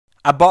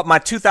I bought my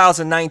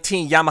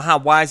 2019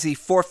 Yamaha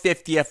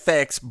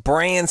YZ450FX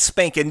brand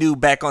spanking new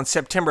back on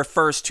September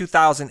 1st,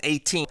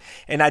 2018,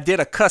 and I did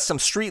a custom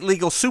street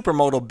legal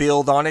supermoto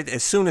build on it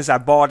as soon as I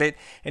bought it,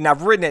 and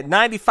I've ridden it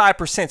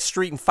 95%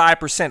 street and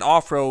 5%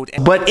 off-road.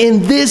 But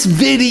in this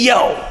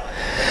video,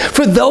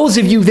 for those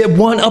of you that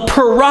want a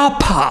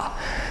parapa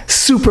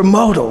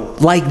supermoto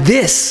like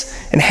this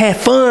and have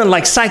fun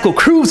like Cycle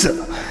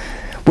Cruiser,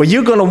 well,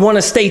 you're gonna want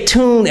to stay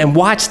tuned and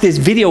watch this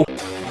video.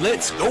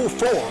 Let's go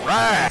for a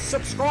ride.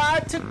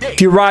 Subscribe today.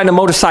 If you're riding a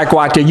motorcycle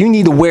out there, you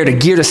need to wear the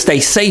gear to stay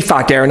safe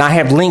out there. And I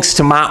have links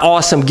to my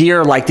awesome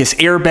gear like this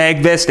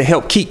airbag vest to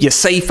help keep you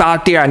safe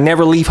out there. I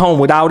never leave home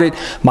without it.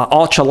 My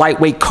ultra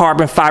lightweight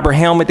carbon fiber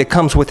helmet that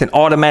comes with an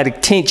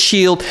automatic tint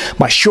shield.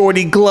 My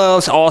shorty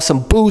gloves, awesome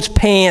boots,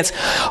 pants,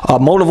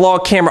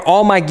 motovlog camera.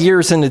 All my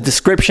gear is in the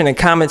description and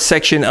comment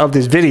section of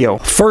this video.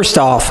 First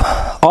off,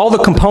 all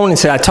the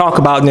components that I talk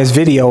about in this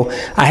video,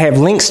 I have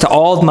links to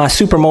all of my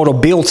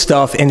supermoto build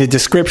stuff in the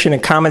description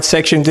and comment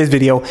section of this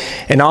video,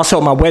 and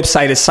also my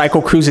website is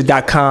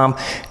cyclecruiser.com.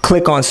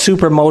 Click on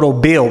supermoto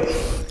build.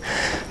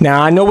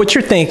 Now I know what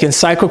you're thinking,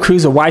 Cycle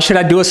Cruiser, why should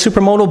I do a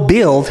supermoto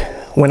build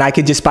when I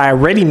could just buy a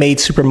ready-made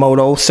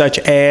supermoto such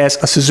as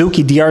a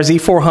Suzuki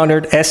DRZ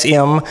 400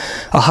 SM,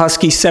 a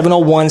Husky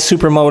 701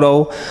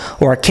 supermoto,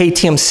 or a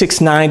KTM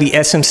 690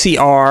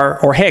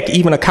 SMCR, or heck,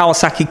 even a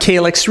Kawasaki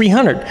KLX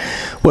 300.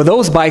 Well,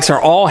 those bikes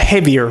are all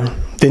heavier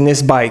than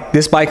this bike.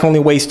 This bike only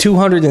weighs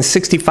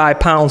 265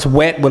 pounds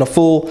wet with a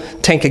full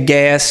tank of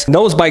gas.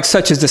 Those bikes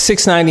such as the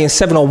 690 and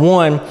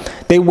 701,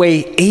 they weigh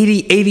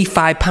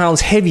 85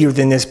 pounds heavier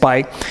than this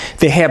bike.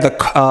 They have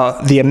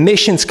the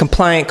emissions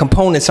compliant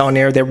components on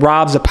there that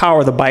robs the power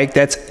of the bike.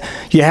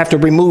 You have to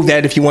remove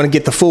that if you want to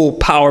get the full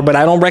power, but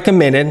I don't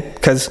recommend it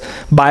because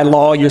by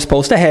law you're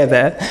supposed to have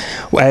that.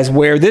 As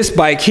where this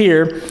bike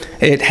here,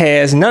 it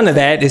has none of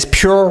that. It's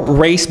pure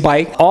race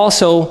bike.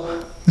 Also,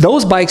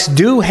 those bikes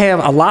do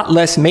have a lot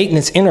less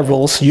maintenance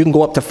intervals. You can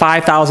go up to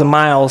 5,000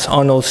 miles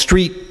on those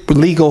street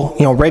legal,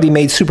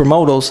 ready-made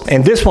supermotos.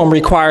 And this one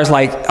requires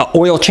like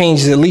oil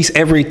changes at least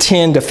every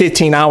 10 to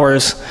 15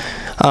 hours,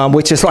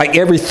 which is like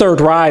every third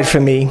ride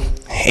for me.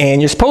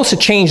 And you're supposed to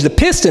change the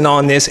piston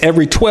on this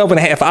every 12 and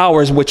a half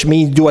hours, which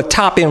means do a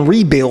top-end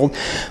rebuild.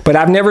 But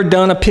I've never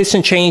done a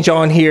piston change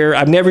on here.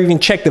 I've never even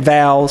checked the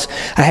valves.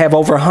 I have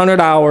over 100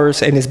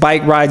 hours, and this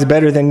bike rides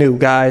better than new,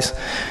 guys.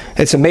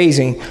 It's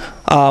amazing.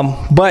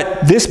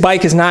 But this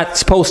bike is not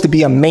supposed to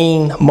be a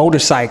main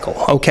motorcycle,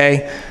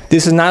 okay?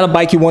 This is not a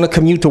bike you want to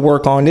commute to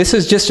work on. This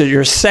is just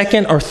your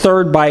second or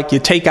third bike you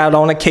take out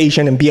on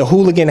occasion and be a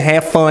hooligan,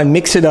 have fun,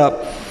 mix it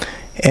up,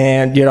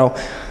 and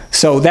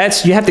so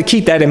you have to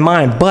keep that in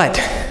mind. But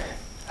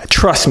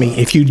trust me,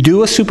 if you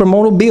do a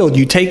supermoto build,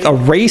 you take a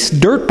race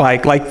dirt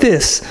bike like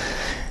this,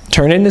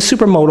 turn it into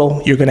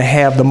supermoto, you're going to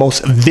have the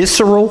most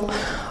visceral,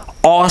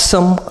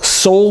 awesome,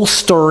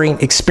 soul-stirring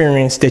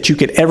experience that you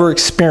could ever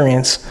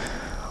experience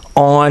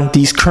on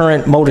these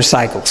current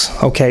motorcycles.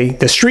 Okay,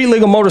 the street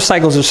legal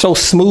motorcycles are so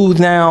smooth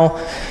now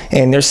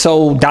and they're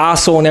so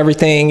docile and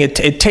everything,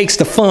 it takes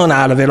the fun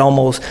out of it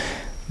almost.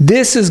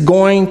 This is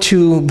going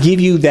to give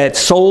you that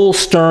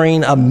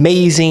soul-stirring,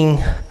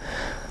 amazing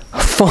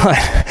fun.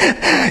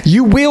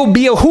 You will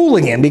be a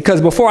hooligan, because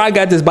before I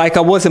got this bike,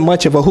 I wasn't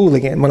much of a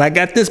hooligan. When I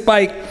got this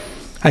bike,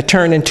 I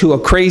turned into a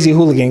crazy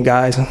hooligan,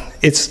 guys.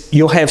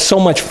 You'll have so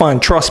much fun,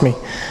 trust me.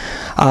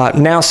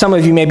 Now, some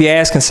of you may be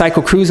asking,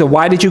 Cycle Cruiser,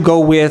 why did you go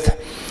with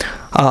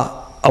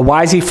a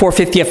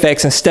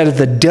YZ450FX instead of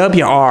the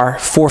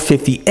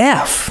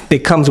WR450F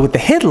that comes with the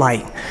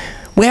headlight?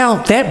 Well,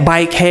 that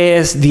bike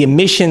has the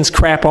emissions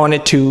crap on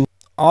it too.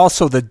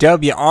 Also, the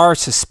WR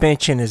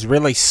suspension is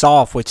really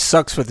soft, which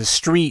sucks for the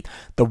street.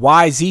 The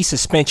YZ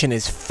suspension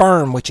is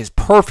firm, which is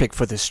perfect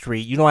for the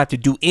street. You don't have to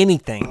do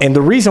anything. And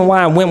the reason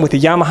why I went with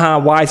the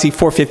Yamaha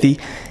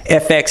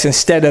YZ450FX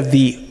instead of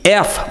the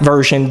F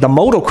version, the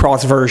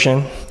motocross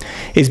version,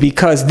 is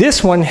because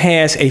this one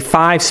has a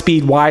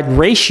 5-speed wide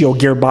ratio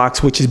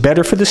gearbox, which is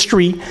better for the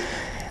street,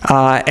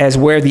 as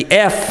where the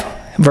F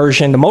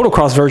version, the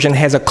motocross version,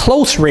 has a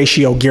close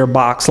ratio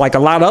gearbox like a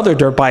lot of other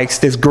dirt bikes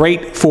that's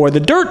great for the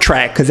dirt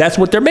track because that's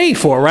what they're made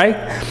for, right?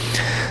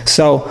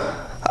 So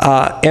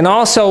and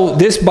also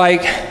this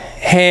bike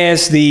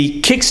has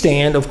the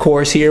kickstand, of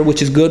course, here,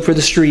 which is good for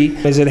the street,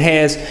 as it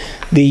has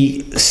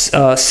the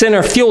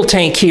center fuel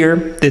tank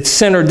here that's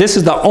centered. This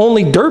is the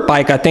only dirt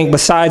bike, I think,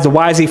 besides the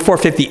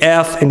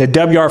YZ450F and the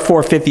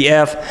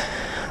WR450F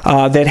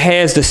that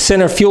has the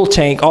center fuel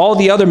tank. All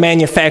the other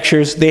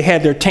manufacturers, they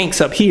had their tanks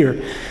up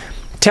here.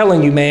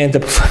 Telling you, man,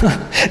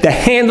 the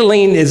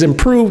handling is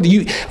improved.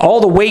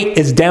 All the weight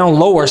is down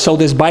lower, so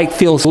this bike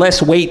feels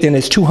less weight than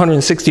its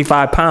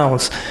 265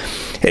 pounds.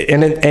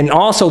 And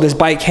also this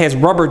bike has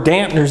rubber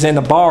dampeners in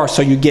the bars,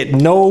 so you get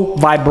no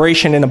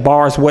vibration in the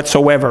bars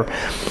whatsoever.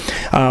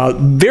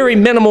 Very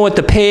minimal at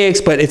the pegs,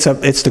 but it's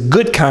the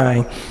good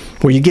kind,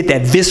 where you get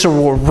that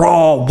visceral,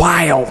 raw,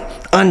 wild,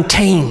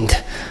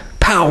 untamed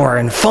power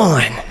and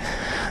fun.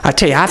 I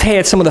tell you, I've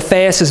had some of the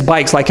fastest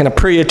bikes, like an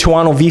Aprilia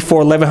Tuono V4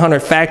 1100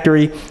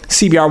 factory,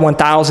 CBR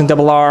 1000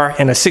 RR,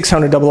 and a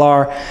 600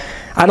 RR.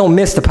 I don't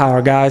miss the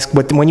power, guys,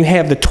 but when you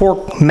have the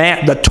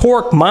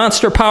torque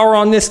monster power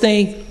on this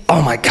thing,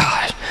 oh my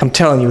God, I'm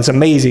telling you, it's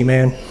amazing,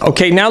 man.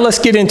 Okay, now let's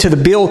get into the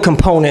build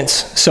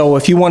components. So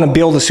if you want to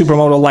build a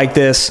Supermoto like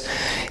this,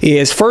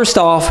 is first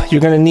off,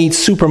 you're going to need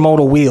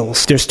Supermoto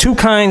wheels. There's two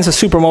kinds of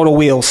Supermoto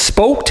wheels,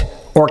 spoked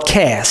or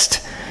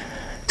cast.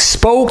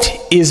 Spoked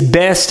is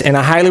best, and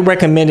I highly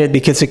recommend it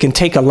because it can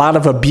take a lot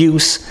of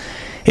abuse.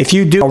 If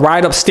you do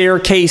ride up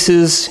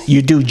staircases,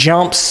 you do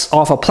jumps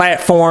off of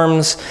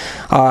platforms,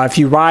 if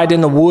you ride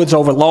in the woods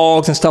over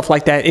logs and stuff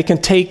like that, it can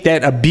take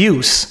that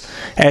abuse.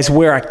 As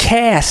where a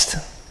cast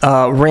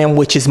rim,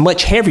 which is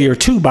much heavier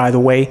too, by the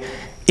way,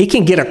 it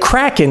can get a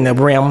crack in the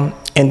rim,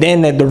 and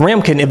then the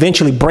rim can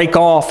eventually break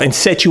off and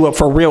set you up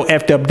for a real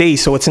effed up day,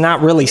 so it's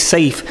not really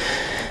safe.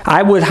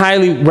 I would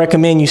highly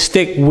recommend you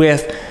stick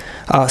with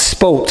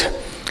spoked.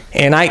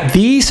 And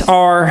these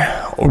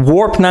are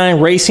Warp 9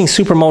 Racing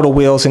Supermoto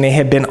wheels, and they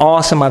have been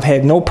awesome. I've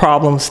had no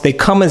problems. They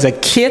come as a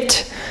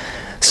kit,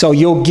 so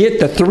you'll get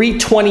the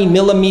 320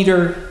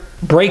 millimeter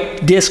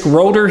brake disc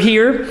rotor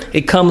here.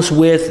 It comes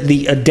with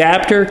the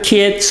adapter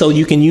kit, so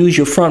you can use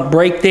your front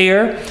brake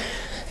there.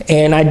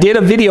 And I did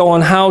a video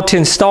on how to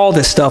install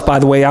this stuff, by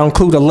the way. I'll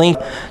include a link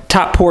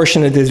top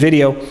portion of this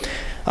video.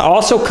 It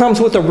also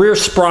comes with a rear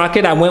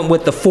sprocket. I went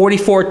with the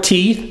 44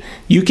 teeth.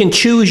 You can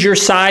choose your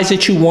size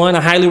that you want.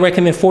 I highly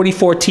recommend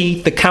 44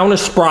 teeth. The counter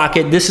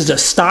sprocket, this is a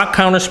stock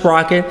counter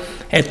sprocket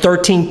at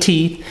 13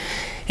 teeth.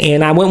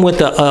 And I went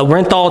with a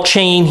Renthal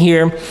chain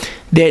here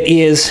that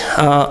is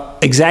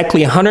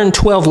exactly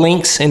 112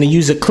 links, and they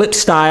use a clip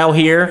style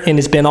here, and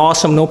it's been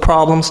awesome, no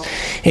problems.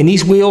 And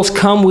these wheels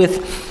come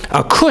with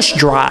a cush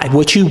drive,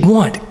 what you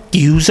want.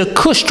 Use a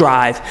cush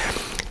drive.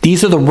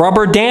 These are the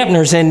rubber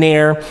dampeners in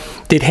there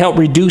that help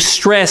reduce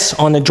stress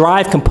on the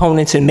drive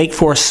components and make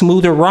for a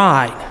smoother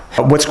ride.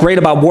 What's great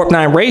about Warp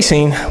 9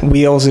 Racing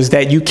wheels is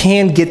that you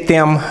can get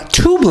them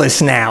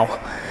tubeless now.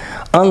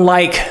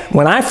 Unlike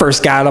when I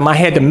first got them, I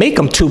had to make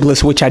them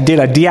tubeless, which I did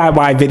a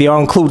DIY video.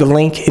 I'll include a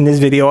link in this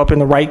video up in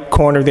the right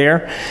corner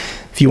there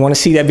if you want to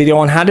see that video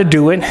on how to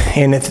do it.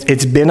 And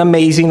it's been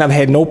amazing. I've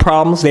had no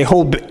problems. They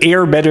hold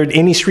air better than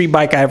any street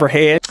bike I ever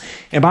had.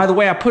 And by the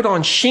way, I put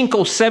on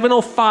Shinko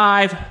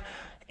 705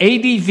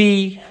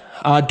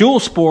 ADV dual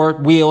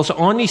sport wheels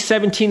on these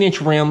 17-inch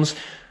rims,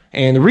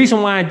 and the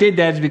reason why I did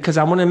that is because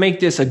I want to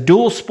make this a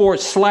dual sport /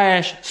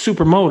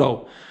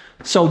 Supermoto.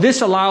 So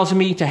this allows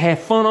me to have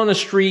fun on the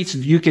streets.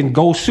 You can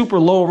go super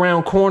low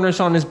around corners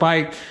on this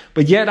bike,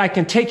 but yet I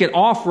can take it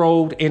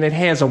off-road, and it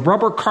has a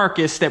rubber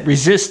carcass that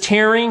resists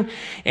tearing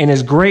and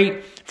is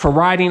great for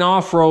riding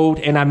off-road.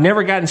 And I've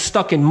never gotten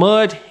stuck in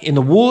mud in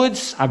the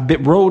woods. I've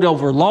rode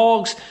over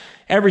logs.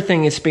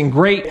 Everything, it's been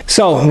great.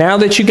 So now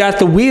that you got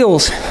the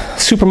wheels,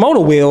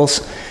 Supermoto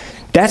wheels,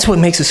 that's what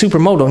makes a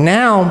Supermoto.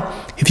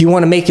 Now, if you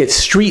want to make it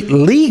street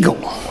legal,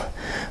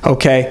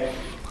 okay,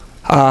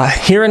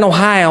 here in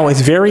Ohio,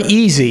 it's very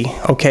easy,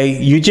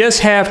 okay? You just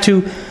have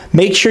to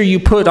make sure you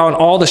put on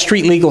all the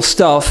street legal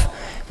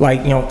stuff, like,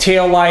 you know,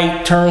 tail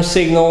light, turn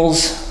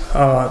signals,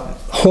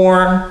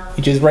 horn,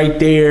 which is right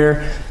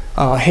there,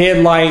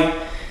 headlight,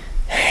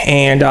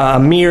 and a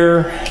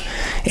mirror.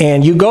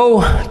 And you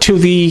go to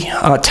the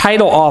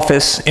title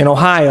office in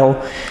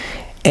Ohio,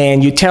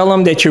 and you tell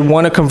them that you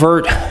want to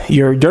convert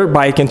your dirt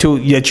bike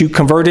that you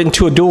convert it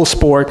into a dual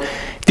sport.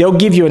 They'll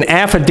give you an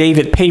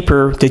affidavit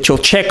paper that you'll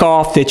check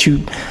off that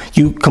you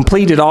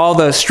completed all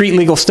the street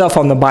legal stuff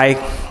on the bike,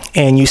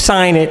 and you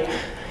sign it,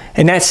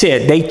 and that's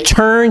it. They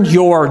turn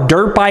your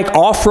dirt bike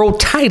off-road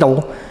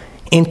title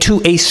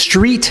into a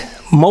street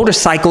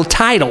motorcycle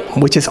title,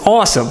 which is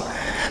awesome.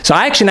 So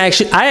I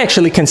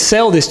actually can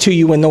sell this to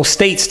you in those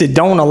states that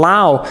don't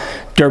allow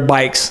dirt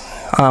bikes.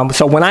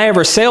 So when I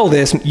ever sell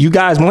this, one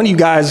of you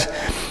guys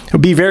will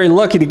be very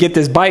lucky to get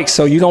this bike,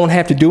 so you don't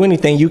have to do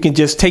anything. You can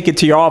just take it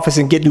to your office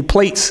and get new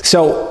plates.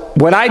 So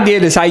what I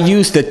did is I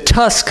used the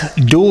Tusk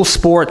Dual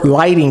Sport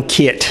lighting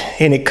kit,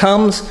 and it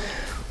comes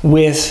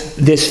with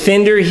this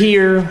fender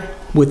here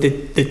with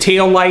the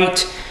tail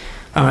light.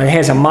 It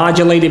has a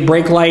modulated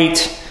brake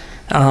light.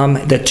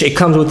 It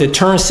comes with the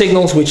turn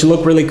signals, which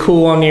look really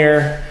cool on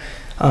there.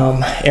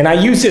 And I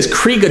use this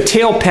Kriega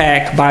tail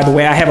pack, by the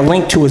way, I have a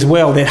link to as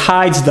well, that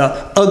hides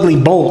the ugly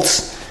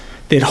bolts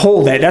that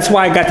hold that. That's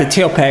why I got the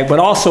tail pack, but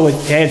also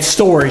it adds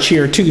storage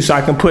here too, so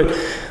I can put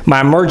my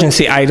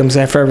emergency items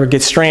if I ever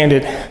get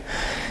stranded.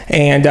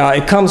 And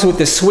it comes with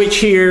the switch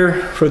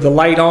here for the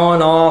light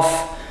on,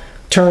 off,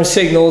 turn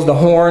signals, the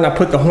horn. I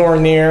put the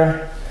horn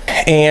there.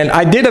 And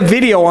I did a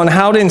video on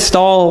how to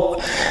install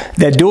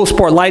that dual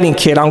sport lighting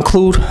kit. I'll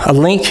include a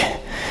link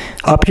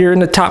up here in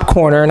the top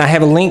corner, and I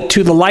have a link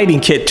to the lighting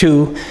kit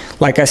too,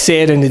 like I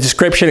said, in the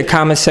description and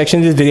comment section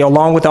of this video,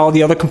 along with all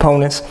the other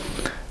components.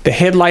 The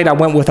headlight, I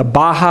went with a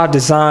Baja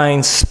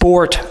Design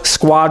Sport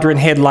Squadron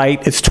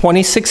headlight. It's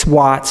 26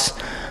 watts,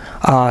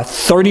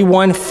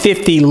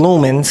 3150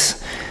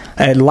 lumens.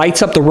 It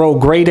lights up the road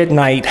great at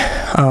night.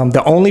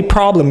 The only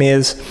problem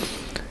is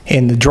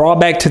And the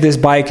drawback to this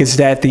bike is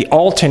that the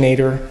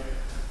alternator,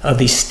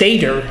 the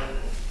stator,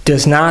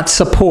 does not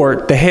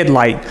support the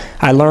headlight.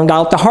 I learned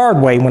out the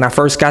hard way when I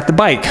first got the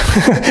bike.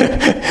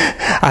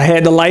 I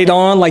had the light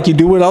on like you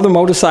do with other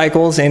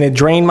motorcycles, and it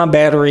drained my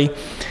battery.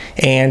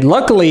 And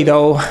luckily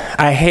though,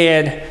 I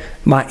had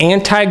my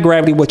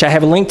anti-gravity, which I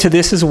have a link to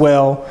this as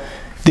well.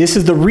 This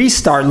is the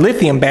Restart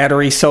lithium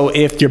battery, so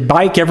if your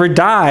bike ever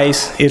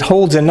dies, it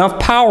holds enough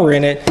power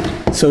in it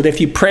so that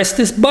if you press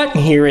this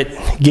button here, it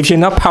gives you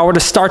enough power to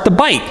start the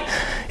bike.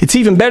 It's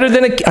even better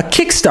than a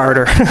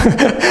Kickstarter.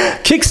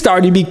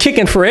 Kickstarter, you'd be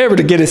kicking forever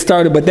to get it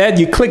started, but that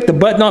you click the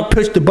button on,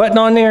 push the button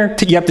on there,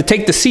 you have to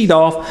take the seat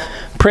off,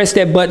 press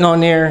that button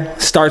on there,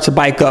 starts the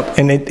bike up,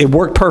 and it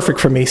worked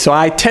perfect for me. So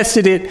I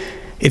tested it,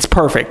 it's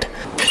perfect.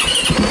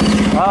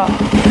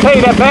 Hey,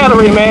 that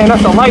battery, man,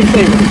 that's a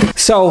lifesaver.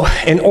 So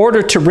in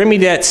order to remedy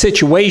that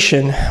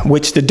situation,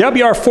 which the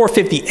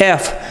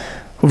WR450F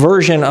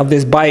version of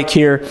this bike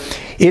here,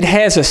 it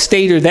has a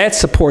stator that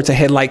supports a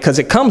headlight because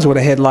it comes with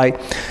a headlight.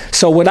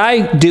 So what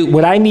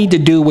I need to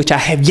do, which I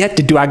have yet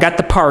to do, I got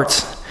the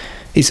parts,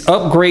 is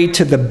upgrade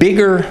to the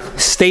bigger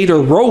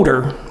stator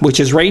rotor, which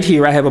is right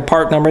here. I have a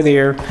part number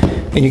there,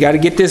 and you got to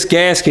get this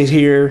gasket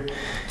here,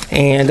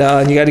 and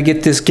you got to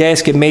get this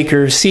gasket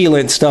maker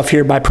sealant stuff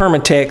here by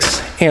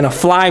Permatex, and a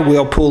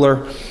flywheel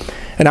puller.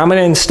 And I'm going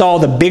to install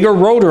the bigger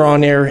rotor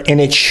on there,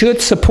 and it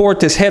should support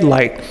this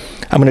headlight.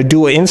 I'm going to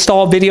do an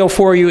install video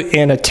for you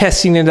and a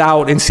testing it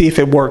out and see if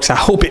it works. I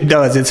hope it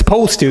does. It's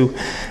supposed to.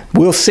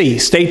 We'll see.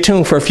 Stay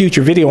tuned for a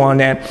future video on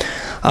that.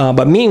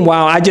 But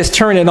meanwhile, I just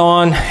turn it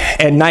on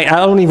at night.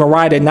 I don't even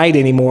ride at night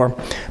anymore.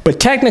 But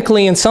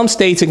technically, in some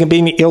states, it can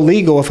be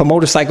illegal if a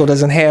motorcycle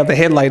doesn't have the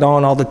headlight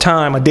on all the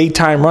time, a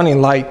daytime running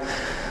light.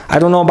 I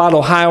don't know about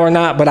Ohio or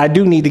not, but I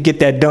do need to get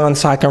that done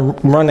so I can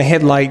run a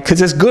headlight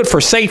because it's good for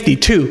safety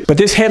too. But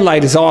this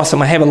headlight is awesome.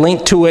 I have a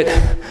link to it.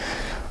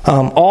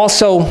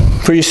 Also,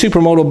 for your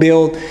Supermoto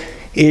build,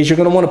 is you're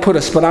going to want to put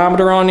a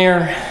speedometer on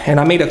there, and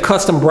I made a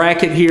custom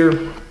bracket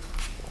here.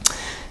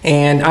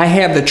 And I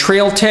have the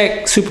Trail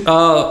Tech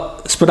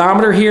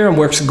speedometer here, and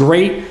works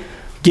great.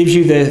 Gives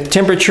you the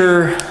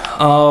temperature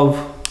of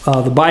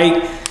the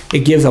bike.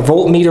 It gives a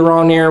voltmeter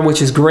on there,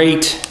 which is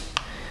great.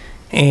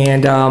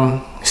 And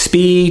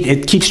speed,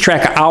 it keeps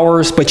track of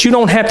hours, but you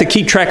don't have to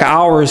keep track of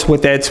hours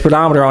with that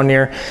speedometer on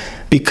there,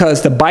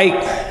 because the bike,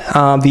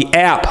 the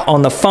app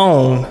on the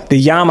phone,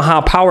 the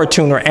Yamaha Power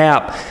Tuner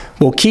app,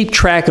 will keep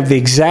track of the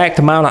exact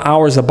amount of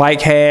hours the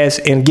bike has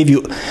and give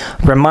you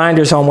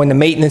reminders on when the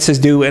maintenance is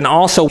due. And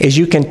also, as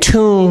you can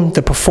tune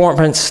the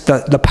performance,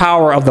 the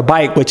power of the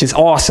bike, which is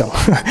awesome.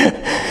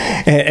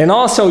 and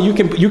also, you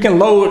can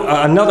load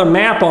another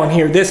map on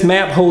here. This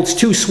map holds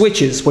 2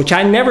 switches, which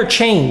I never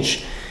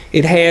change.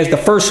 It has, the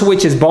first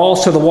switch is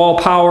balls to the wall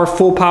power,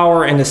 full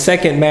power, and the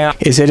second map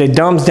is that it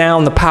dumbs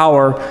down the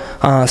power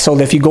so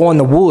that if you go in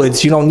the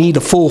woods, you don't need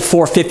the full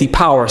 450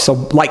 power. So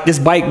like this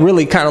bike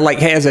really kind of like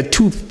has a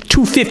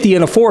 250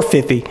 and a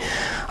 450,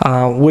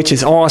 which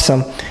is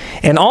awesome.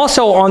 And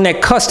also on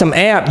that custom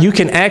app, you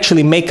can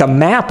actually make a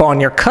map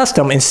on your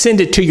custom and send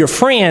it to your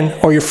friend,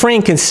 or your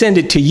friend can send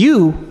it to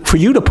you for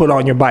you to put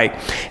on your bike.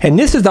 And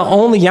this is the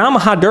only,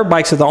 Yamaha dirt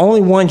bikes are the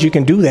only ones you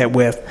can do that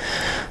with.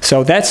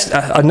 So that's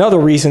another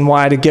reason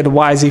why to get a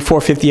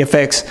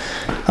YZ450FX.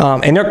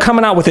 And they're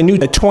coming out with the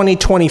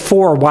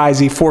 2024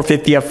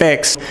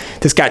 YZ450FX.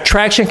 That's got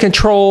traction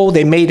control.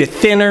 They made it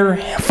thinner,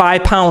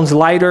 5 pounds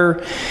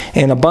lighter,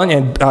 and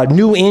a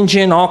new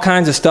engine, all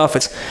kinds of stuff.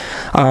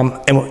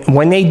 And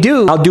when they do,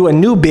 I'll do a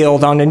new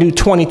build on the new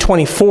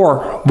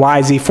 2024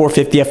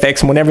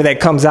 YZ450FX whenever that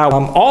comes out.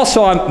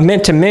 Also, I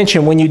meant to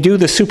mention, when you do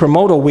the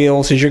Supermoto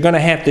wheels, is you're going to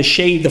have to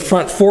shade the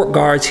front fork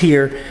guards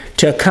here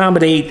to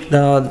accommodate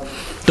the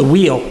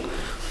wheel.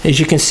 As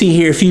you can see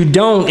here, if you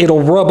don't,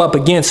 it'll rub up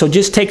against. So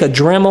just take a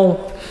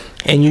Dremel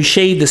and you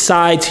shade the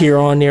sides here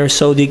on there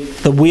so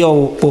the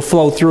wheel will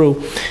flow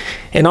through.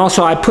 And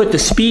also, I put the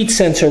speed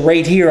sensor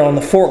right here on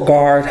the fork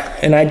guard,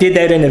 and I did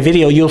that in the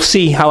video. You'll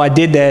see how I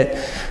did that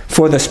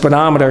for the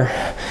speedometer.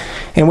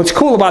 And what's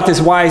cool about this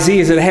YZ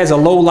is that it has a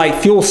low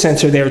light fuel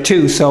sensor there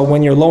too. So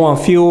when you're low on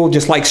fuel,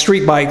 just like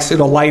street bikes,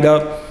 it'll light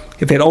up.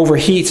 If it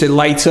overheats, it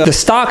lights up. The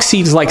stock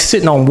seat is like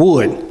sitting on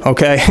wood,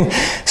 okay?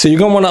 So you're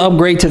gonna wanna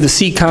upgrade to the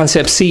Seat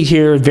Concept seat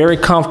here. Very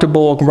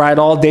comfortable, ride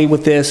all day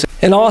with this.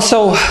 And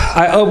also,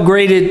 I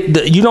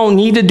upgraded, you don't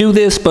need to do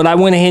this, but I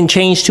went ahead and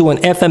changed to an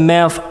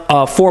FMF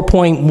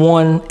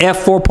 4.1,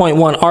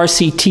 F4.1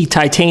 RCT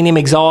titanium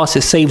exhaust.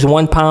 It saves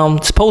 1 pound.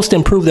 It's supposed to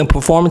improve the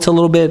performance a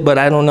little bit, but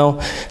I don't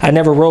know. I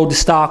never rode the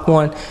stock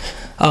one.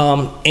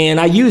 And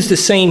I use the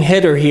same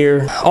header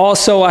here.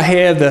 Also, I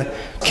have the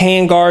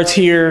hand guards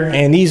here,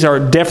 and these are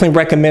definitely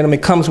recommend them.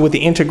 It comes with the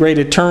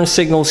integrated turn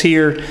signals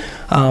here,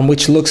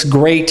 which looks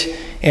great.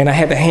 And I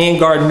have the hand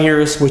guard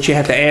mirrors, which you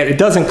have to add. It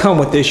doesn't come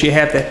with this. You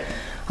have to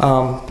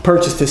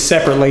purchase this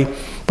separately.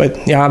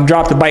 But you know, I've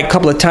dropped the bike a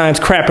couple of times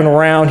crapping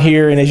around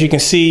here, and as you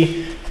can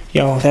see,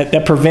 you know,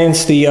 that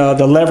prevents the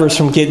levers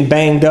from getting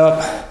banged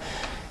up.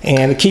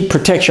 And it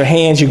protects your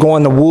hands. You go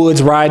in the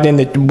woods, riding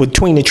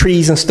between the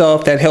trees and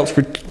stuff. That helps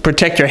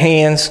protect your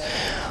hands.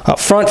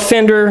 Front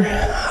fender,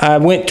 I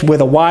went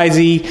with a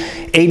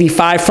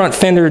YZ85 front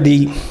fender.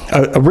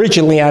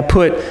 Originally I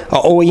put an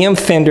OEM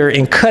fender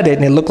and cut it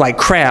and it looked like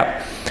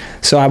crap.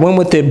 So I went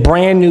with the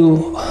brand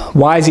new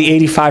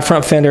YZ85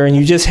 front fender, and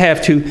you just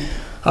have to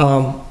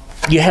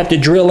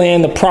drill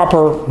in the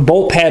proper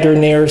bolt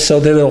pattern there so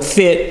that it'll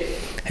fit.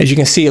 As you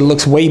can see, it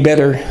looks way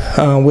better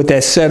with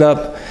that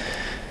setup.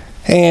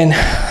 And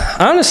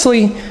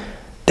honestly,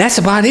 that's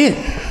about it.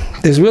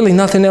 There's really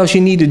nothing else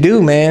you need to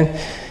do, man.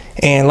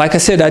 And like I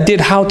said, I did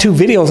how-to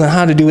videos on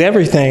how to do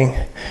everything.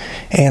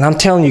 And I'm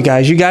telling you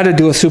guys, you got to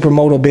do a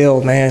supermoto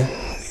build, man.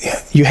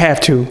 You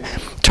have to.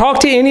 Talk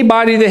to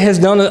anybody that has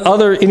done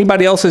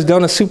anybody else has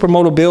done a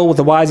supermoto build with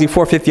the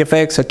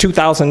YZ450FX, a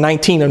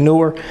 2019 or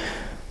newer.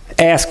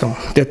 Ask them.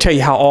 They'll tell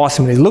you how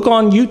awesome it is. Look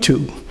on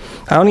YouTube.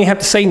 I don't even have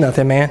to say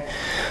nothing, man.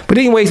 But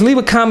anyways, leave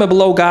a comment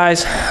below,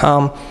 guys.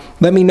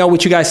 Let me know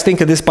what you guys think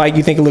of this bike.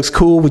 You think it looks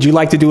cool? Would you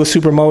like to do a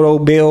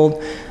supermoto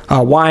build?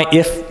 Why?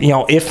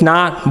 If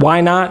not, why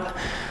not?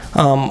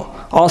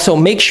 Also,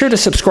 make sure to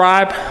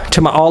subscribe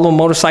to my All On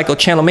Motorcycle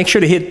channel. Make sure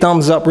to hit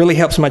thumbs up. Really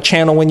helps my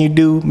channel when you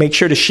do. Make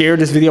sure to share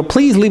this video.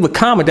 Please leave a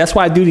comment. That's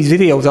why I do these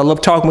videos. I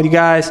love talking with you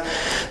guys.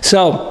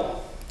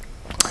 So,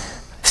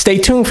 stay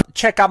tuned.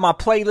 Check out my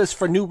playlist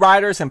for new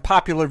riders and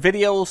popular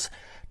videos.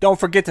 Don't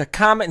forget to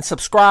comment and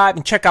subscribe,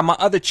 and check out my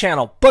other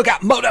channel, Bug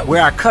Out Moto,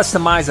 where I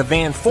customize a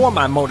van for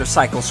my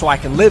motorcycle so I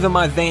can live in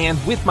my van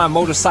with my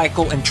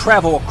motorcycle and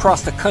travel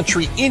across the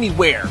country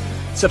anywhere.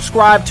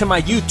 Subscribe to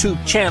my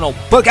YouTube channel,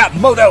 Bug Out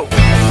Moto.